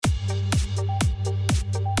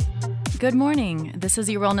Good morning. This is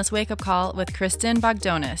your Wellness Wake Up Call with Kristen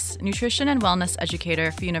Bogdonis, nutrition and wellness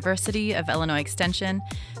educator for University of Illinois Extension,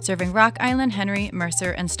 serving Rock Island, Henry,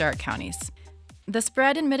 Mercer, and Stark counties. The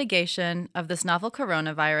spread and mitigation of this novel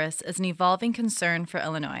coronavirus is an evolving concern for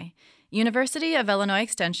Illinois. University of Illinois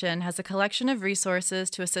Extension has a collection of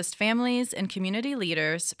resources to assist families and community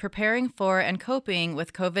leaders preparing for and coping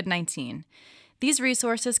with COVID-19. These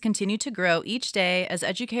resources continue to grow each day as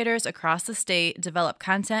educators across the state develop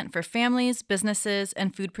content for families, businesses,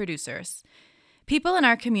 and food producers. People in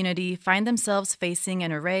our community find themselves facing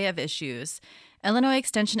an array of issues. Illinois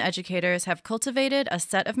Extension educators have cultivated a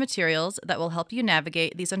set of materials that will help you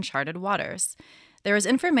navigate these uncharted waters. There is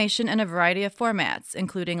information in a variety of formats,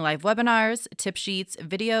 including live webinars, tip sheets,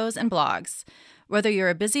 videos, and blogs. Whether you're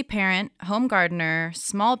a busy parent, home gardener,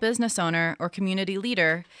 small business owner, or community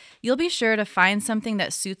leader, you'll be sure to find something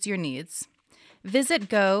that suits your needs. Visit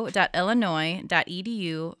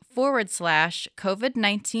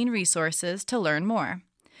go.illinois.edu/COVID-19 resources to learn more.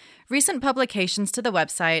 Recent publications to the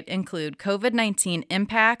website include COVID-19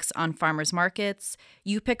 impacts on farmers markets,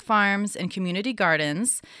 U-Pick farms and community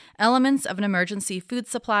gardens, elements of an emergency food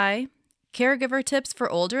supply, caregiver tips for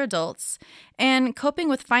older adults, and coping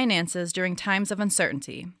with finances during times of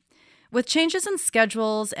uncertainty. With changes in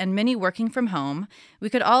schedules and many working from home, we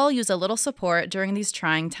could all use a little support during these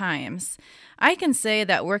trying times. I can say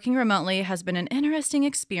that working remotely has been an interesting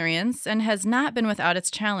experience and has not been without its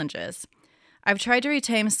challenges. I've tried to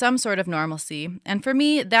retain some sort of normalcy, and for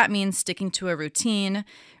me, that means sticking to a routine,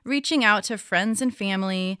 reaching out to friends and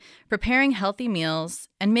family, preparing healthy meals,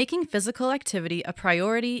 and making physical activity a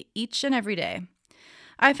priority each and every day.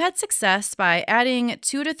 I've had success by adding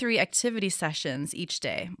 2 to 3 activity sessions each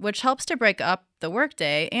day, which helps to break up the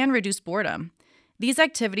workday and reduce boredom. These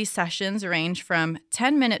activity sessions range from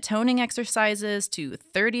 10-minute toning exercises to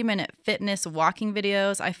 30-minute fitness walking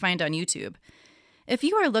videos I find on YouTube. If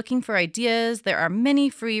you are looking for ideas, there are many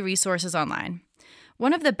free resources online.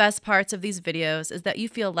 One of the best parts of these videos is that you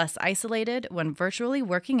feel less isolated when virtually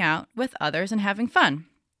working out with others and having fun.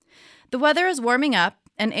 The weather is warming up,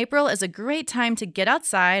 and April is a great time to get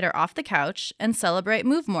outside or off the couch and celebrate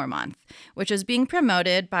Move More Month, which is being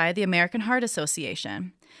promoted by the American Heart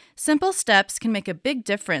Association. Simple steps can make a big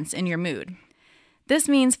difference in your mood. This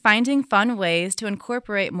means finding fun ways to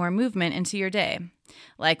incorporate more movement into your day,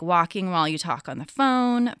 like walking while you talk on the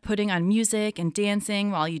phone, putting on music and dancing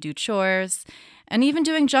while you do chores, and even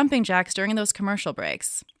doing jumping jacks during those commercial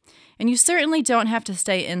breaks. And you certainly don't have to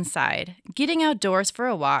stay inside. Getting outdoors for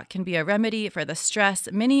a walk can be a remedy for the stress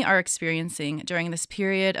many are experiencing during this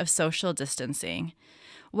period of social distancing.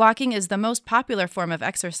 Walking is the most popular form of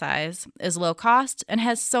exercise, is low cost, and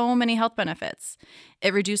has so many health benefits.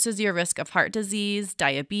 It reduces your risk of heart disease,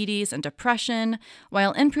 diabetes, and depression,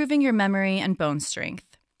 while improving your memory and bone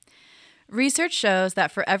strength. Research shows that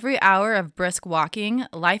for every hour of brisk walking,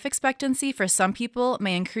 life expectancy for some people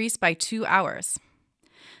may increase by 2 hours.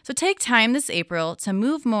 So take time this April to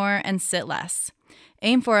move more and sit less.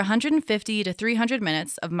 Aim for 150 to 300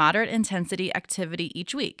 minutes of moderate intensity activity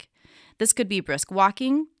each week. This could be brisk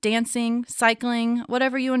walking, dancing, cycling,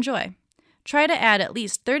 whatever you enjoy. Try to add at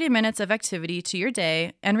least 30 minutes of activity to your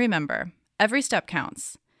day, and remember, every step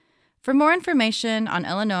counts. For more information on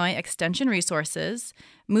Illinois Extension resources,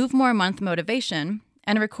 Move More Month motivation,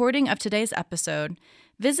 and a recording of today's episode,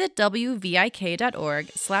 visit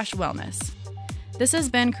wvik.org/wellness. This has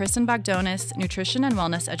been Kristen Bogdonis, nutrition and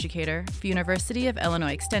wellness educator for University of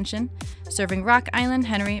Illinois Extension, serving Rock Island,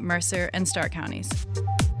 Henry, Mercer, and Stark counties.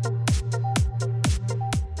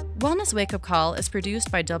 Wellness Wake Up Call is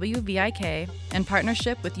produced by WVIK in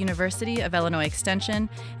partnership with University of Illinois Extension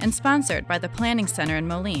and sponsored by the Planning Center in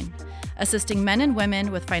Moline, assisting men and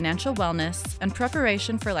women with financial wellness and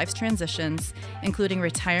preparation for life's transitions, including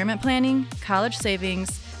retirement planning, college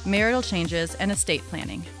savings, marital changes, and estate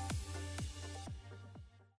planning.